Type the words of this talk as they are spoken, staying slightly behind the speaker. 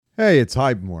Hey, it's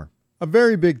Hypemore. A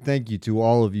very big thank you to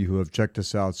all of you who have checked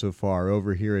us out so far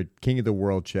over here at King of the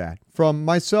World Chat. From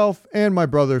myself and my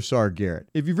brother Sargarrett.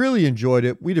 If you've really enjoyed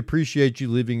it, we'd appreciate you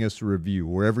leaving us a review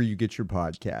wherever you get your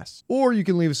podcasts. Or you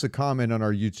can leave us a comment on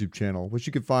our YouTube channel, which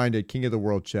you can find at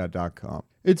kingoftheworldchat.com.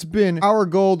 It's been our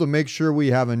goal to make sure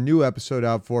we have a new episode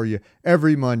out for you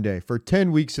every Monday for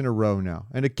 10 weeks in a row now.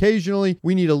 And occasionally,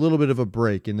 we need a little bit of a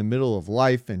break in the middle of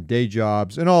life and day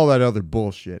jobs and all that other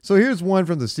bullshit. So here's one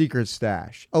from the Secret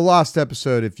Stash. A lost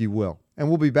episode, if you will. And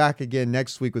we'll be back again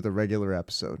next week with a regular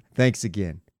episode. Thanks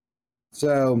again.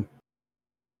 So,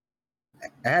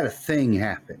 I had a thing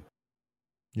happen.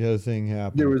 You had a thing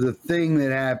happen. There was a thing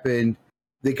that happened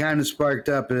that kind of sparked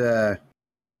up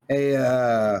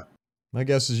my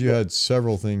guess is you had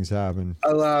several things happen.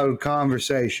 A loud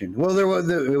conversation. Well, it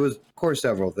was, of course,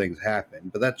 several things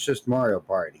happened, but that's just Mario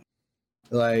Party.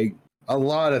 Like, a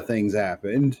lot of things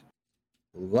happened.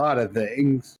 A lot of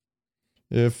things.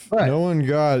 If no one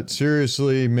got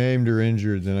seriously maimed or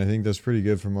injured, then I think that's pretty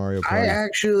good for Mario Party. I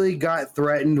actually got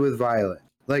threatened with violence.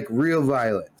 Like, real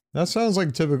violence. That sounds like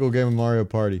a typical game of Mario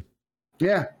Party.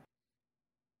 Yeah.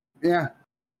 Yeah.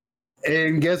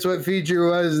 And guess what feature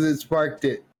was that sparked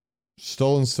it?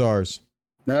 Stolen Stars.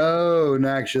 No,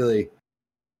 actually.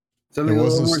 Something it a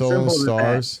wasn't little more Stolen simple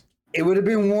Stars? It would have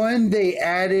been one they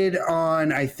added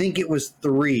on, I think it was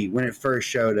 3 when it first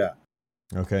showed up.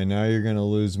 Okay, now you're going to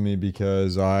lose me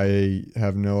because I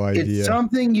have no idea. It's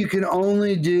something you can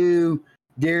only do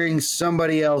during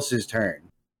somebody else's turn.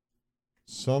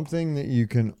 Something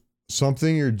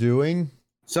you're doing?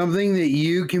 Something that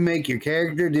you can make your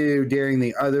character do during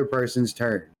the other person's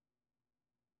turn.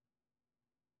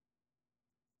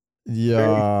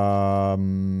 Yeah,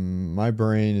 my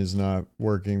brain is not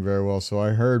working very well, so I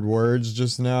heard words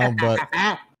just now, but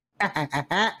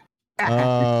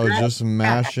just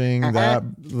mashing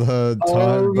the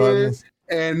time button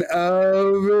and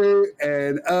over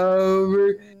and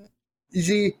over. You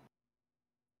see,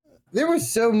 there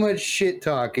was so much shit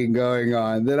talking going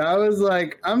on that I was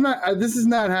like, this is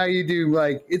not how you do,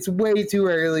 like, it's way too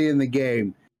early in the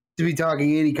game to be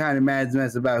talking any kind of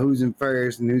mess about who's in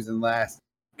first and who's in last.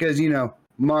 Because,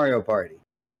 Mario Party.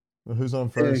 Well, who's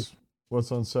on first?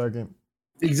 What's on second?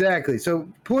 Exactly. So,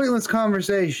 pointless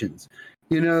conversations.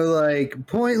 Like,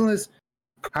 pointless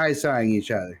high-signing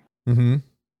each other. Mm-hmm.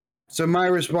 So, my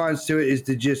response to it is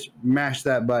to just mash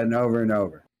that button over and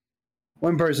over.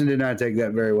 One person did not take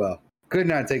that very well. Could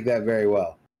not take that very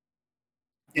well.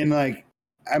 And, I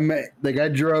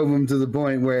drove him to the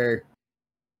point where,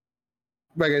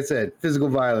 like I said, physical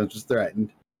violence was threatened.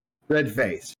 Red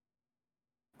face.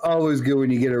 Always good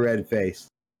when you get a red face.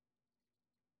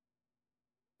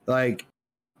 Like,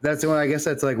 that's one. I guess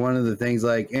that's like one of the things.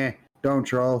 Like, don't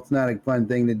troll. It's not a fun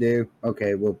thing to do.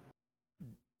 Okay, well,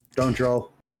 don't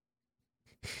troll.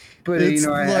 But it's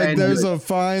there's a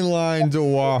fine line to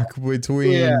walk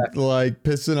between like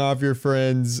pissing off your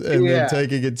friends and then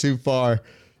taking it too far.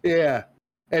 Yeah.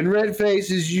 And red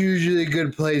face is usually a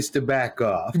good place to back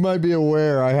off. You might be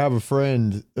aware I have a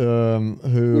friend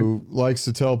who likes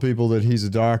to tell people that he's a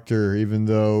doctor, even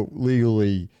though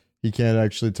legally he can't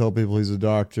actually tell people he's a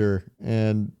doctor.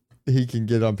 And he can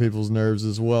get on people's nerves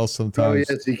as well sometimes.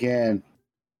 Oh, yes, he can.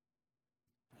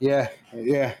 Yeah.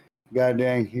 God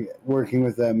dang, working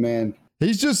with that man.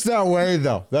 He's just that way,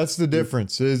 though. That's the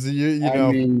difference. Is I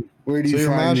mean, where do you you're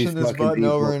find mashing this button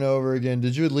people? over and over again.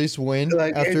 Did you at least win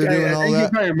after doing all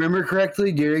that? If I remember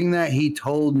correctly, during that, he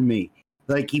told me.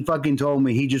 Like, he fucking told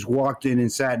me. He just walked in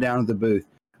and sat down at the booth.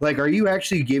 Like, are you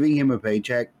actually giving him a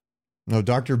paycheck? No,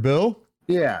 Dr. Bill?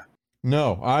 Yeah.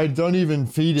 No, I don't even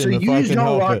feed him so if I can help it. So you just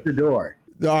don't lock the door?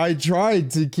 I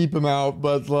tried to keep him out,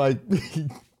 but, like...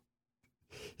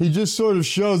 he just sort of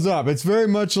shows up. It's very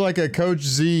much like a Coach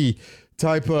Z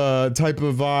type of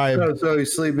vibe. So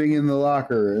he's sleeping in the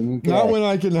locker room. Okay. Not when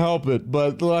I can help it,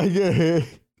 but like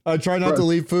I try not to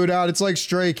leave food out. It's like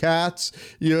stray cats,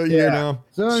 you know.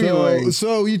 So anyway,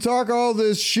 so you talk all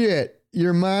this shit.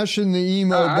 You're mashing the emote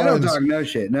buttons. I don't talk no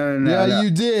shit. No. Yeah, you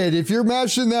did. If you're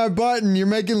mashing that button, you're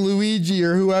making Luigi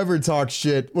or whoever talk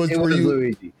shit. It was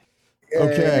Luigi.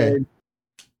 Okay.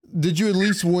 Did you at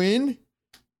least win?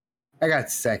 I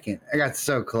got second. I got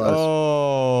so close.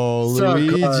 Oh, so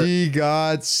Luigi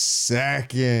got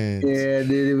second. Yeah,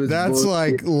 dude. It was. That's bullshit.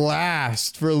 like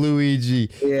last for Luigi.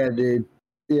 Yeah, dude.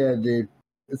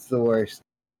 It's the worst.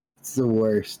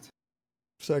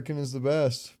 Second is the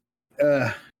best.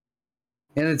 And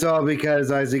it's all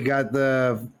because Isaac got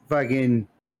the fucking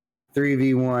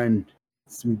 3v1.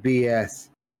 Some BS.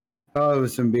 Oh, it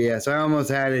was some BS. I almost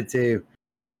had it too.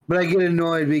 But I get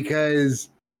annoyed because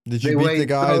did you beat the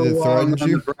guy that threatened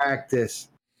you? Practice.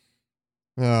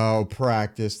 Oh,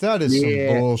 practice. That is Yeah,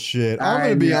 some bullshit. I'm I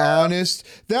going to be know. honest.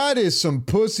 That is some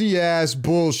pussy ass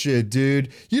bullshit,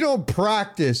 dude. You don't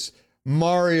practice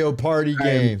Mario Party I'm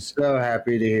games. so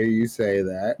happy to hear you say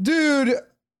that. Dude,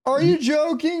 are you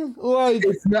joking? Like,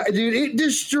 It's not, dude. It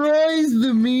destroys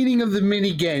the meaning of the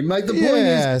mini game. Like the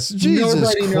yes, point is, Jesus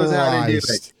nobody knows how to do it.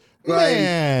 Christ. Like,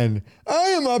 Man, I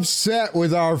am upset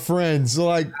with our friends.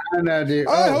 Like, I know, dude.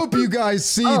 I hope you guys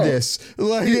see this.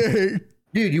 Like,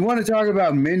 Dude, you want to talk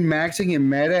about min-maxing and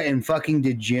meta and fucking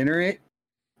degenerate?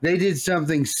 They did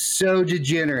something so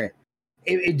degenerate.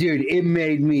 Dude, it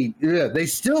made me... Ugh. They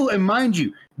still... And mind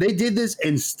you, they did this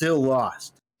and still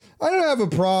lost. I don't have a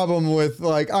problem with,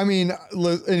 like, I mean,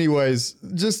 anyways,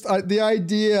 just the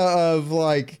idea of,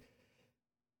 like...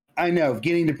 I know,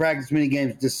 getting to practice mini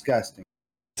games is disgusting.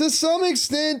 To some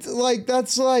extent, like,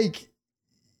 that's like...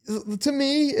 To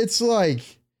me, it's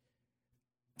like...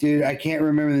 Dude, I can't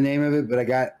remember the name of it,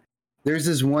 but there's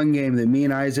this one game that me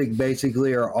and Isaac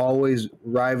basically are always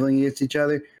rivaling against each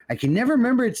other. I can never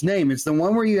remember its name. It's the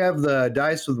one where you have the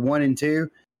dice with 1 and 2,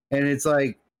 and it's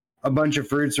like a bunch of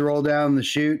fruits roll down the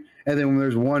chute, and then when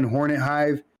there's one hornet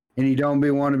hive, and you don't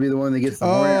want to be the one that gets the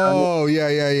hornet hive. Oh,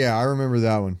 yeah. I remember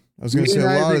that one. I was going to say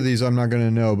a lot of these I'm not going to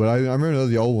know, but I remember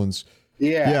the old ones.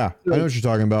 Yeah. I know what you're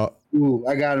talking about. Ooh,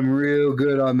 I got him real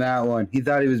good on that one. He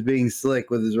thought he was being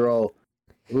slick with his roll.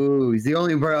 Ooh, he's the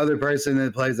only other person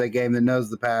that plays that game that knows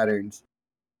the patterns.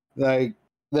 Like,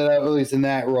 that at least in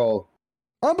that role.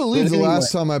 I believe the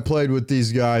last time I played with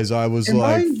these guys, I was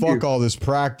like, fuck all this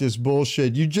practice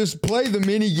bullshit. You just play the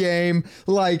mini game.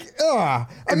 Like,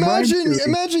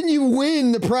 imagine you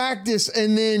win the practice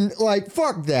and then, like,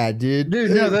 fuck that, dude.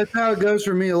 Dude, no, that's how it goes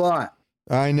for me a lot.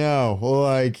 I know.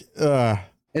 Like,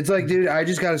 it's like, dude, I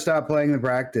just got to stop playing the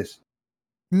practice.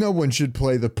 No one should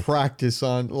play the practice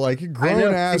on, like,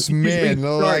 grown-ass men.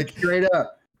 Like, straight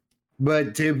up.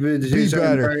 But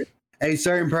a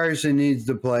certain person needs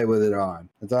to play with it on.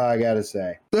 That's all I got to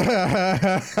say.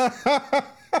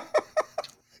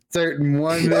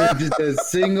 Just a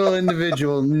single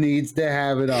individual needs to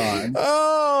have it on.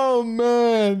 Oh,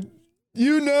 man.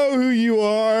 You know who you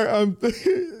are.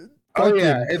 Oh,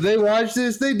 yeah. If they watch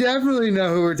this, they definitely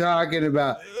know who we're talking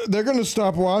about. They're going to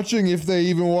stop watching if they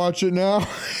even watch it now.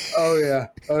 Oh,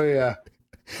 yeah.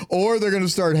 Or they're going to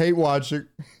start hate watching.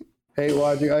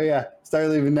 Oh, yeah. Start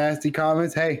leaving nasty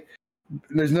comments. Hey,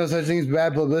 there's no such thing as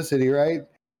bad publicity, right?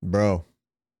 Bro,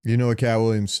 you know what Cat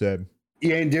Williams said.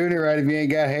 You ain't doing it right if you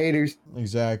ain't got haters.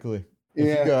 Exactly.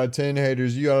 If you got 10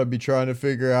 haters, you ought to be trying to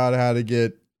figure out how to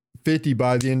get 50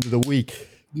 by the end of the week.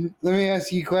 Let me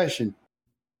ask you a question.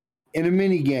 In a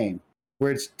mini game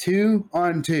where it's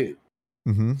 2-on-2,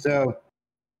 so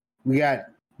we got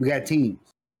teams.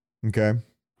 Okay.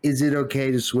 Is it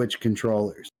okay to switch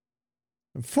controllers?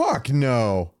 Fuck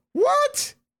no.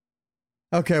 What?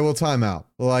 Okay, well, time out.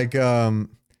 Like, that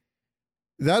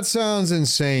sounds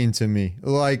insane to me.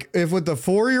 Like, if with the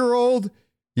 4-year-old,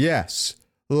 yes.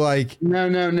 Like,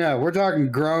 no. We're talking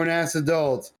grown ass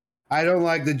adults. I don't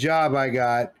like the job I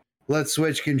got. Let's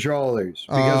switch controllers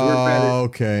because we're better.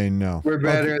 Okay, no. We're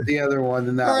better at the other one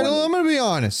than that one. All right, well, I'm going to be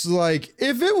honest. Like,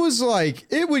 if it was like,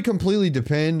 it would completely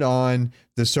depend on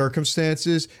the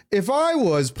circumstances. If I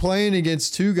was playing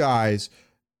against two guys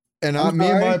and in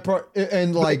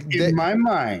my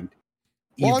mind.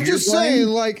 Well, I'm just saying,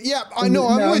 like, yeah, I know,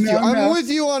 I'm with you. I'm with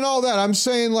you on all that. I'm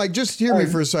saying, like, just hear me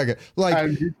for a second.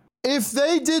 Like, if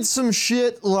they did some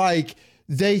shit like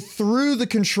they threw the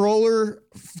controller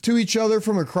to each other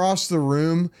from across the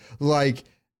room, like,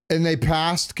 and they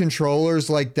passed controllers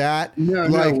like that.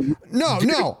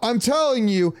 No. I'm telling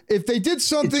you, if they did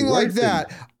something like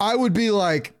that, I would be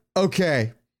like,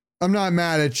 okay, I'm not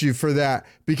mad at you for that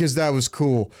because that was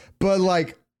cool. But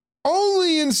like,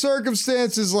 only in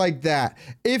circumstances like that.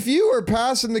 If you were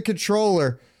passing the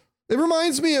controller, it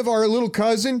reminds me of our little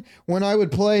cousin when I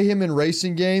would play him in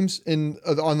racing games I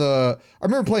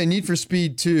remember playing Need for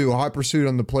Speed 2, Hot Pursuit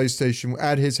on the PlayStation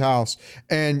at his house,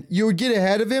 and you would get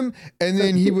ahead of him and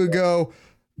then he would go,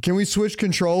 "Can we switch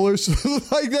controllers?"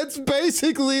 Like, that's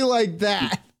basically like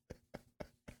that.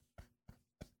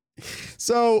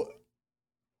 So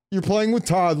you're playing with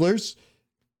toddlers.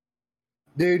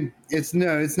 Dude, it's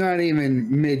not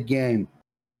even mid-game.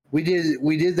 We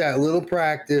did that little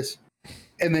practice,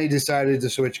 and they decided to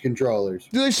switch controllers.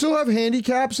 Do they still have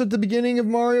handicaps at the beginning of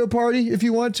Mario Party if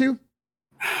you want to?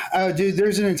 Oh, dude,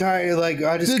 there's an entire, like,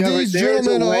 I discovered. Did these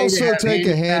gentlemen also take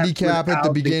a handicap at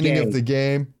the beginning of the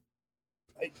game?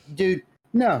 Dude,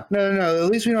 No. At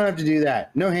least we don't have to do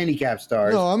that. No handicap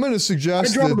stars. No, I'm going to I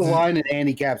suggest draw that the line at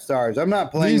handicap stars. I'm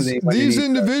not playing with anybody. these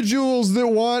individuals that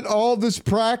want all this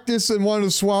practice and want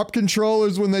to swap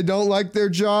controllers when they don't like their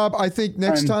job, I think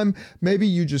next time maybe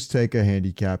you just take a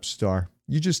handicap star.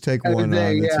 You just take one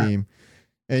on the team.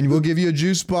 And we'll give you a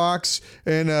juice box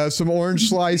and some orange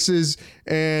slices,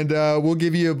 and we'll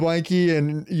give you a blankie,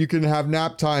 and you can have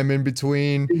nap time in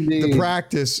between the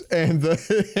practice and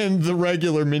the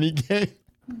regular mini game.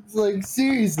 It's like,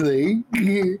 seriously,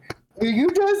 who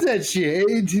does that shit?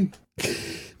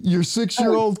 Your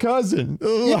 6-year-old cousin.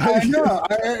 Yeah, I know.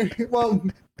 Well,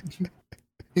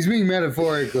 he's being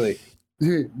metaphorically.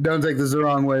 Don't take this the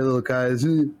wrong way, little guys.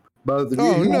 Both of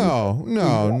you. Oh,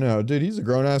 no. Dude, he's a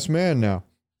grown-ass man now.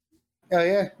 Oh,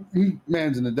 yeah.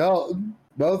 Man's an adult.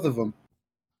 Both of them.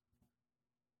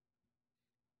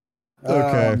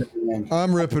 Okay.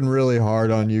 I'm ripping really hard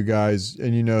on you guys,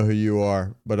 and you know who you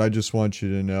are, but I just want you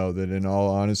to know that in all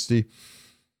honesty,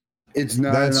 it's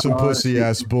not. That's some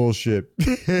pussy-ass bullshit.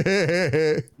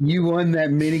 You won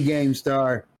that minigame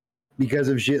star because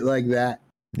of shit like that.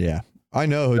 Yeah. I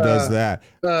know who does that.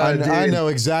 I know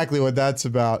exactly what that's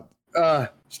about.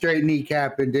 Straight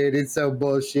kneecapping, dude. It's so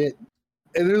bullshit.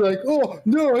 And they're like, oh,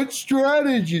 no, it's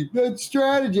strategy. That's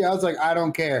strategy. I was like, I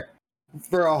don't care.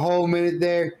 For a whole minute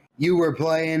there, you were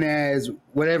playing as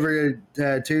whatever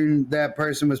tune that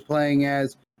person was playing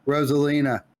as,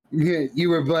 Rosalina. You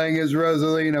were playing as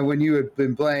Rosalina when you had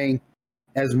been playing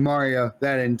as Mario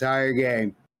that entire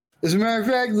game. As a matter of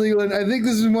fact, Leland, I think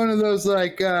this is one of those,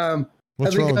 like, I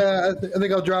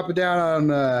think I'll drop it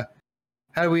down on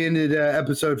how we ended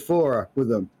episode 4 with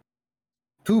them.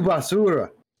 Tu basura.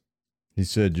 He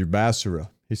said you're basura.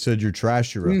 He said you're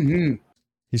trashura. Mm-hmm.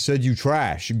 He said you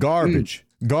trash, garbage,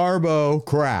 garbo,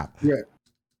 crap. Yeah.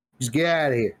 Just get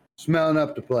out of here. Smelling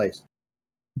up the place.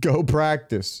 Go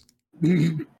practice.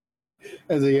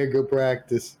 As a go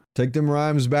practice. Take them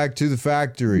rhymes back to the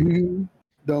factory.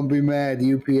 Don't be mad.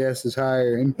 UPS is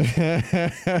hiring.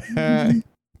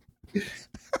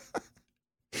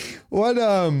 What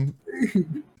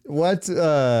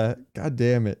God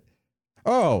damn it.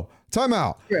 Oh, time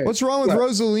out. Right. What's wrong with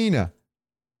Rosalina?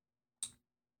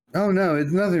 Oh no,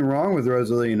 it's nothing wrong with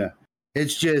Rosalina.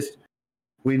 It's just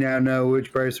we now know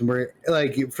which person we're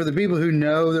like. For the people who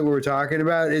know that we're talking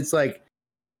about, it's like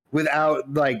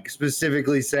without like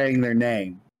specifically saying their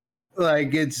name.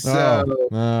 Like it's Who are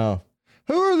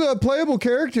the playable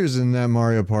characters in that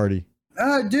Mario Party?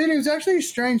 Dude, it was actually a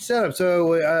strange setup.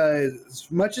 So as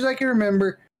much as I can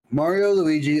remember, Mario,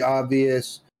 Luigi,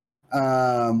 obvious.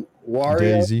 Wario,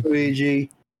 Daisy.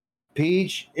 Luigi,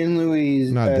 Peach and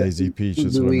Louise. Not Daisy, Peach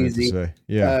is what I meant to say.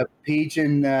 Yeah. Peach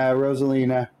and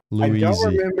Rosalina. Luigi. I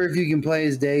don't remember if you can play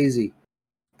as Daisy.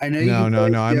 I know you can play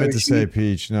as I meant to Yoshi. say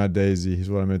Peach, not Daisy, is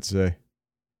what I meant to say.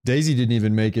 Daisy didn't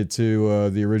even make it to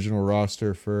the original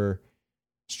roster for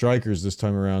Strikers this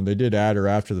time around. They did add her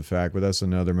after the fact, but that's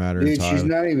another matter Dude, entirely. she's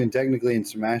not even technically in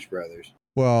Smash Brothers.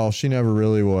 Well, she never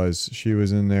really was. She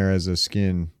was in there as a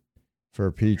skin for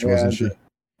Peach, wasn't she?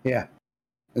 Yeah.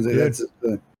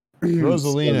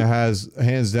 Rosalina has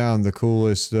hands down the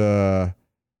coolest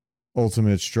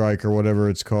Ultimate Strike or whatever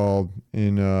it's called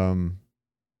in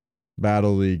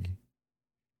Battle League.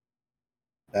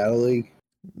 Battle League?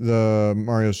 The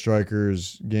Mario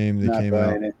Strikers game that came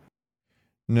out. It.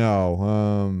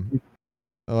 No.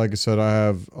 Like I said, I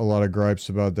have a lot of gripes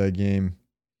about that game.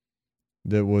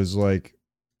 That was like,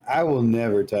 I will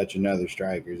never touch another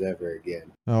Strikers ever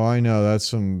again. Oh, I know.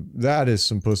 That is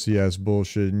some pussy ass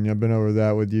bullshit, and I've been over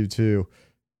that with you too.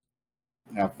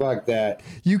 Now fuck that.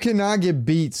 You cannot get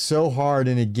beat so hard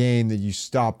in a game that you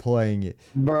stop playing it.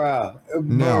 Bruh.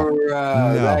 No,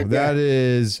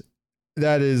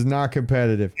 that is not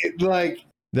competitive. It's like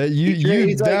that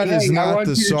is not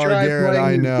the Sargarrett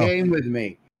I know. Game with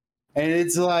me, and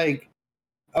it's like,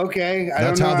 okay,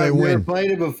 That's how they win. I've never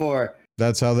played it before.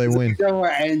 That's how they win.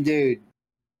 And dude,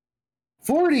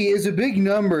 40 is a big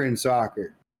number in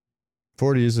soccer.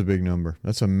 40 is a big number.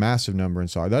 That's a massive number in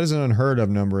soccer. That is an unheard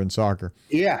of number in soccer.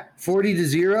 Yeah,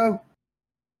 40-0.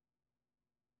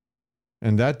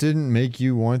 And that didn't make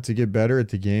you want to get better at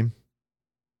the game?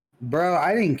 Bro,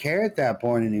 I didn't care at that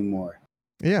point anymore.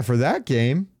 Yeah, for that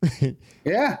game.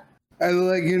 Yeah. I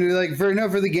like for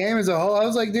the game as a whole, I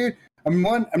was like, dude, I'm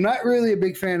not really a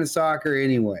big fan of soccer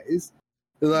anyways.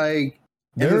 Like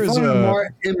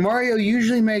Mario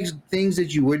usually makes things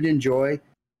that you wouldn't enjoy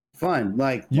fun.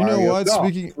 Like Mario know what?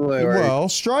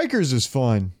 Golf, Strikers is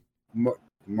fun.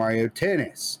 Mario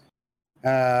Tennis,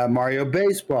 Mario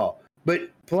Baseball.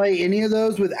 But play any of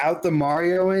those without the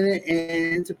Mario in it,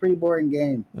 and it's a pretty boring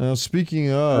game. Now,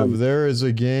 speaking of, there is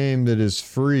a game that is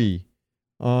free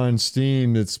on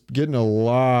Steam that's getting a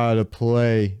lot of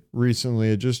play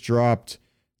recently. It just dropped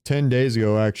 10 days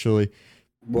ago, actually.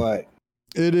 What?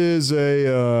 It is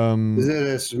a Is it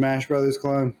a Smash Brothers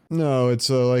clone? no, it's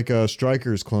like a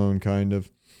Strikers clone kind of.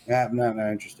 I'm not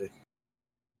interested.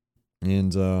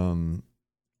 And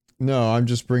no, I'm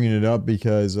just bringing it up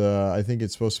because I think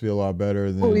it's supposed to be a lot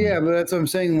better than Oh yeah, but that's what I'm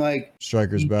saying. Like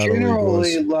Strikers Battle League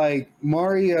generally, was. like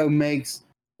Mario makes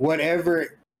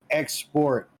whatever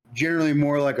export generally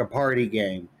more like a party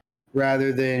game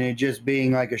rather than it just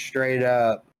being like a straight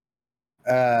up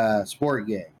sport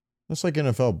game. That's like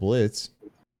NFL Blitz.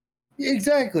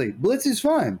 Exactly. Blitz is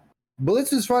fun.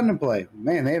 Blitz is fun to play.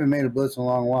 Man, they haven't made a Blitz in a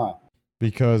long while.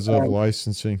 Because of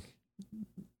licensing.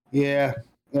 Yeah,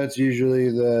 that's usually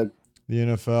the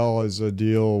NFL is a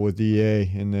deal with EA,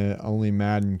 and only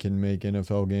Madden can make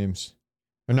NFL games.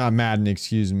 Or not Madden,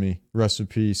 excuse me. Rest in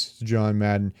peace, John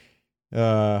Madden.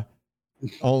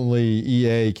 Only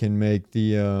EA can make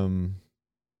the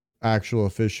actual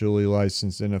officially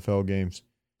licensed NFL games.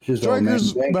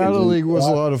 Strikers Battle League was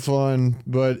a lot of fun,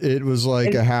 but it was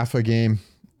like a half a game.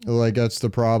 Like that's the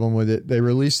problem with it. They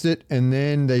released it and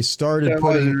then they started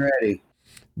putting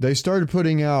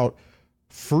out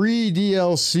free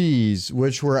DLCs,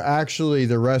 which were actually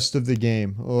the rest of the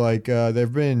game. Like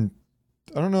they've been,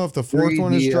 I don't know if the fourth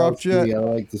one has dropped yet. I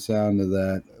like the sound of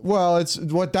that. Well, it's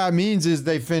what that means is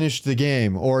they finished the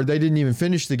game, or they didn't even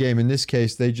finish the game. In this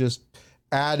case, they just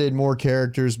added more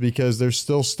characters because there's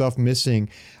still stuff missing.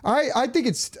 I think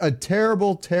it's a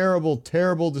terrible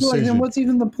decision. Well, then what's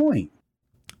even the point?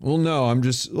 Well, no, I'm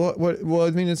just well, I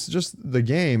mean, it's just the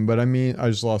game, but I mean, I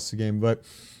just lost the game, but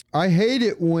I hate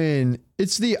it when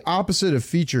it's the opposite of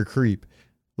feature creep.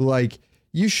 Like,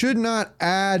 you should not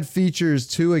add features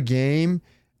to a game,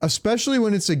 especially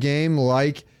when it's a game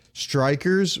like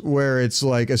Strikers, where it's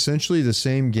like essentially the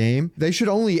same game. They should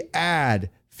only add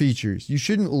features. You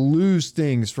shouldn't lose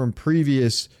things from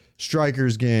previous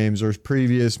Strikers games or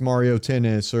previous Mario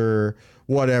Tennis or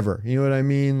whatever. You know what I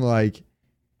mean? Like,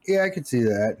 yeah, I could see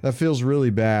that. That feels really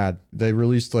bad. They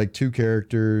released like 2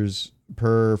 characters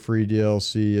per free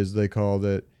DLC, as they called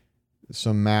it,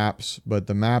 some maps, but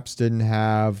the maps didn't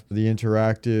have the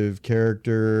interactive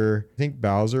character. I think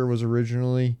Bowser was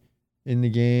originally in the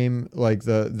game. Like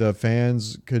the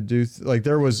fans could do like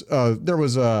there was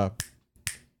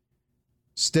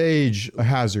stage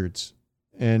hazards,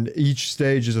 and each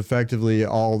stage is effectively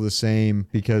all the same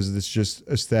because it's just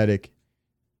aesthetic.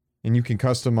 And you can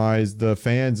customize the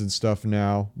fans and stuff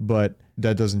now, but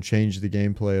that doesn't change the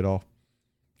gameplay at all.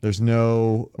 There's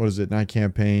no, what is it, not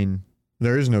campaign.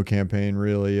 There is no campaign,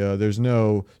 really. There's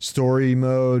no story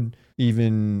mode.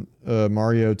 Even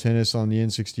Mario Tennis on the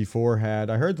N64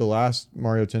 had. I heard the last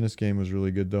Mario Tennis game was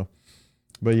really good, though.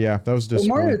 But yeah, that was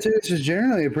disappointing. Well, Mario Tennis is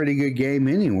generally a pretty good game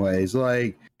anyways.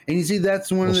 Like, and you see,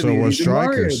 that's one of the beauties of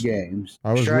Mario games.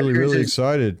 I was really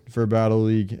excited for Battle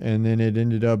League, and then it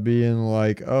ended up being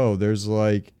like, oh, there's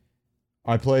like,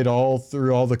 I played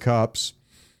through all the cups,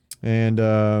 and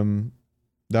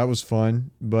that was fun,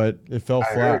 but it fell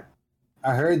flat.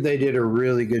 I heard they did a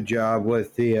really good job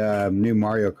with the new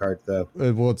Mario Kart, though.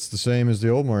 Well, it's the same as the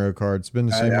old Mario Kart. It's been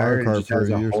the same Mario Kart for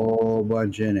years. A whole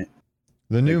bunch in it.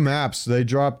 The new maps, they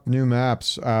dropped new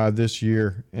maps this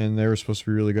year, and they were supposed to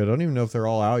be really good. I don't even know if they're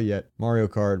all out yet. Mario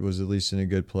Kart was at least in a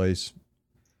good place.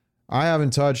 I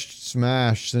haven't touched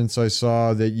Smash since I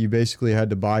saw that you basically had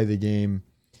to buy the game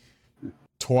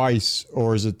twice,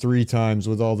 or is it 3 times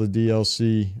with all the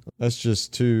DLC? That's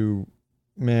just too,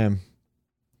 man.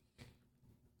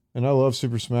 And I love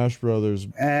Super Smash Brothers.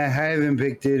 I haven't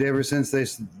picked it ever since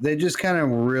they just kind of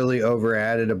really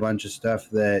over-added a bunch of stuff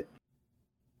that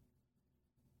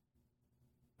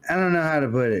I don't know how to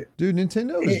put it. Dude,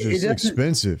 Nintendo is just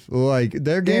expensive. Like,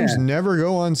 their games never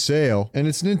go on sale, and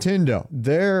it's Nintendo.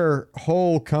 Their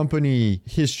whole company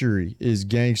history is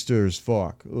gangster as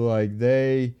fuck. Like,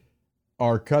 they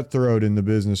are cutthroat in the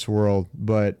business world,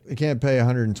 but they can't pay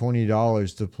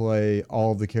 $120 to play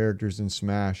all of the characters in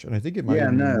Smash. And I think it might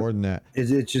even be more than that.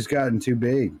 It's just gotten too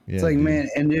big. Yeah, it's like, man,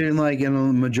 and then like in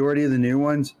a majority of the new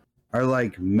ones are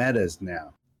like metas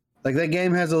now. Like, that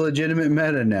game has a legitimate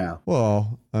meta now.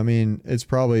 Well, I mean, it's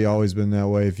probably always been that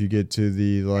way if you get to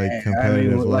the like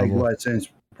competitive level. Like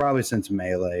probably since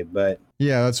Melee, but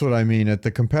yeah, that's what I mean. At the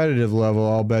competitive level,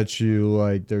 I'll bet you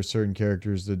like there's certain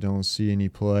characters that don't see any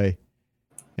play,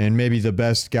 and maybe the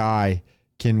best guy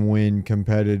can win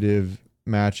competitive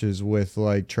matches with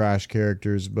like trash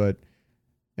characters,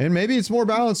 and maybe it's more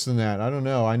balanced than that. I don't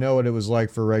know. I know what it was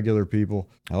like for regular people.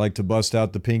 I like to bust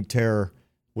out the pink terror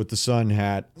with the sun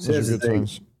hat. Those are good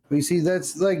times. You see,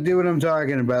 that's like, do what I'm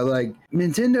talking about. Like,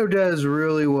 Nintendo does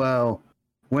really well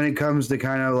when it comes to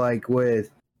kind of like with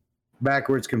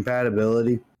backwards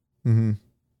compatibility. Mm-hmm.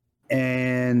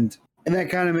 And that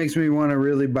kind of makes me want to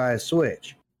really buy a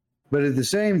Switch. But at the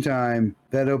same time,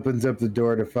 that opens up the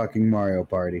door to fucking Mario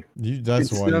Party.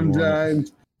 That's why you want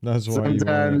it. That's why you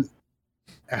want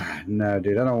it. No,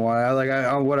 dude, I don't want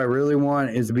it. What I really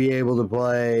want is to be able to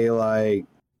play like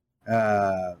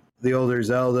the older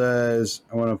Zeldas.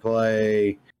 I want to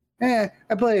play. I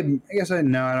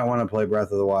don't want to play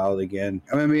Breath of the Wild again.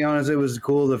 I'm gonna be honest, it was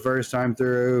cool the first time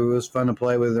through. It was fun to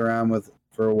play around with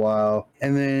for a while,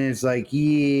 and then it's like,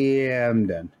 yeah, I'm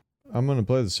done. I'm gonna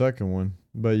play the second one,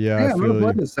 but yeah, I'm gonna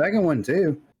play the second one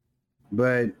too.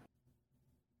 But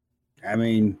I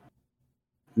mean,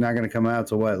 not gonna come out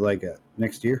to what, like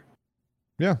next year?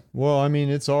 Yeah, well, I mean,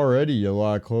 it's already a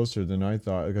lot closer than I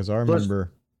thought, because I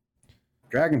remember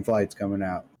Dragonflight's coming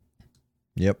out.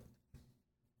 Yep.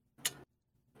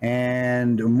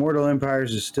 And Immortal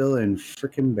Empires is still in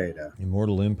freaking beta.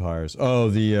 Immortal Empires. Oh,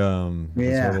 the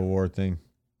Total War thing.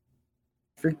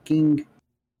 Freaking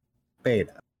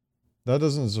beta. That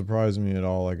doesn't surprise me at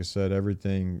all. Like I said,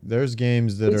 there's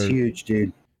games that it's huge,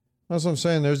 dude. That's what I'm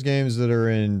saying. There's games that are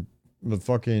in the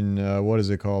fucking, what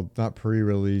is it called? Not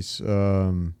pre-release.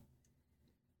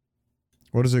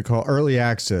 What is it called? Early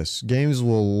access. Games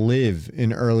will live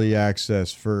in early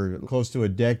access for close to a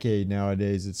decade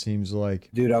nowadays, it seems like.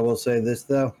 Dude, I will say this,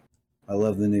 though. I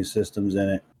love the new systems in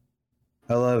it.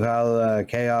 I love how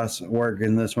chaos worked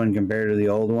in this one compared to the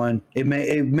old one. It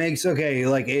makes, okay,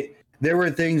 like, there were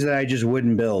things that I just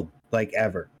wouldn't build, like,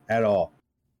 ever, at all,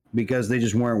 because they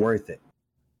just weren't worth it.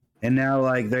 And now,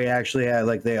 like, they actually have,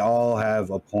 like, they all have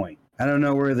a point. I don't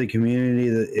know where the community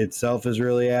itself is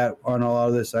really at on a lot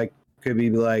of this. I could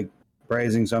be like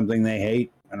praising something they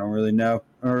hate. I don't really know.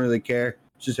 I don't really care.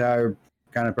 It's just how I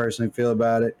kind of personally feel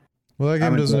about it. Well, that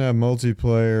game doesn't have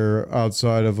multiplayer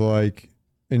outside of like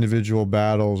individual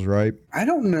battles, right? I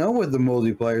don't know what the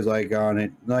multiplayer's like on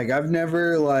it. Like, I've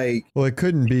never like. Well, it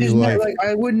couldn't be like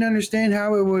I wouldn't understand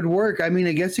how it would work. I mean,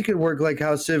 I guess it could work like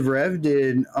how Civ Rev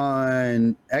did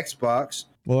on Xbox.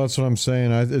 Well, that's what I'm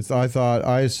saying. I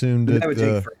assumed that would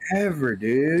take forever,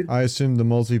 dude. I assumed the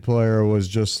multiplayer was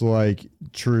just like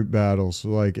troop battles,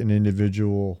 like an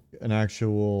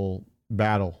actual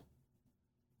battle.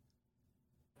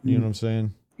 You know what I'm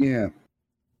saying? Yeah.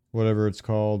 Whatever it's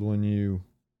called when you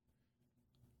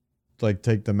like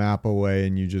take the map away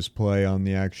and you just play on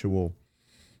the actual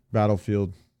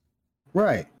battlefield.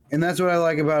 Right. And that's what I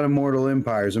like about Immortal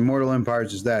Empires. Immortal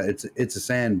Empires is that it's a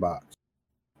sandbox.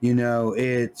 You know,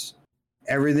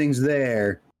 everything's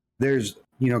there. There's,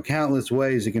 countless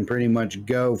ways it can pretty much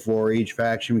go for each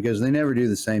faction because they never do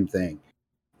the same thing.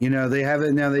 They have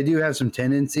it now. They do have some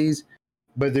tendencies,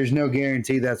 but there's no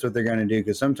guarantee that's what they're going to do.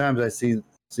 Because sometimes I see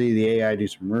the AI do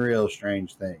some real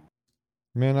strange things.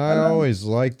 Man, I always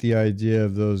like the idea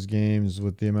of those games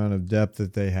with the amount of depth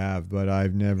that they have, but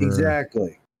I've never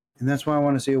exactly. And that's why I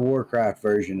want to see a Warcraft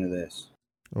version of this.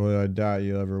 Well, I doubt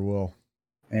you ever will.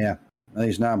 Yeah. At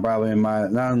least not probably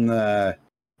not in the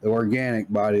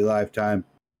organic body lifetime.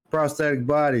 Prosthetic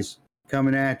bodies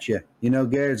coming at you.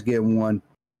 Garrett's getting one.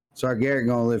 Sargarrett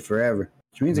gonna live forever.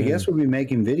 Which means I guess we'll be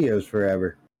making videos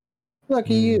forever.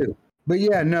 Lucky you. But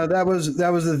yeah, no, that was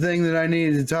the thing that I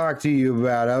needed to talk to you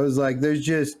about. I was like, it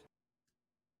just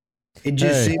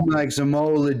seemed like some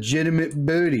old legitimate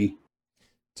booty.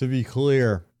 To be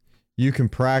clear, you can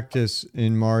practice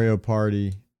in Mario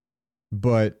Party,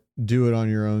 but do it on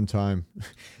your own time.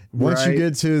 Once you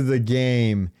get to the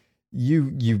game,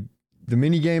 the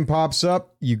mini game pops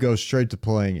up, you go straight to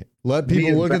playing it. Let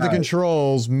people look at the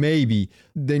controls, maybe,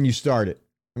 then you start it.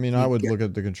 I mean, I would look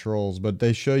at the controls, but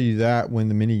they show you that when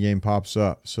the mini game pops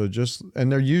up. So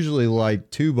and they're usually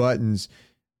like 2 buttons,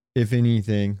 if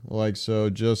anything. Like, so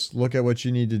just look at what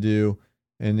you need to do,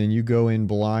 and then you go in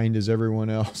blind as everyone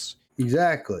else.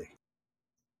 Exactly.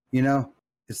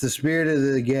 It's the spirit of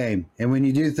the game. And when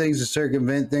you do things to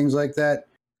circumvent things like that,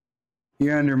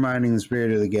 you're undermining the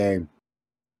spirit of the game.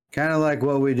 Kind of like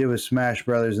what we did with Smash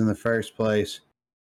Brothers in the first place.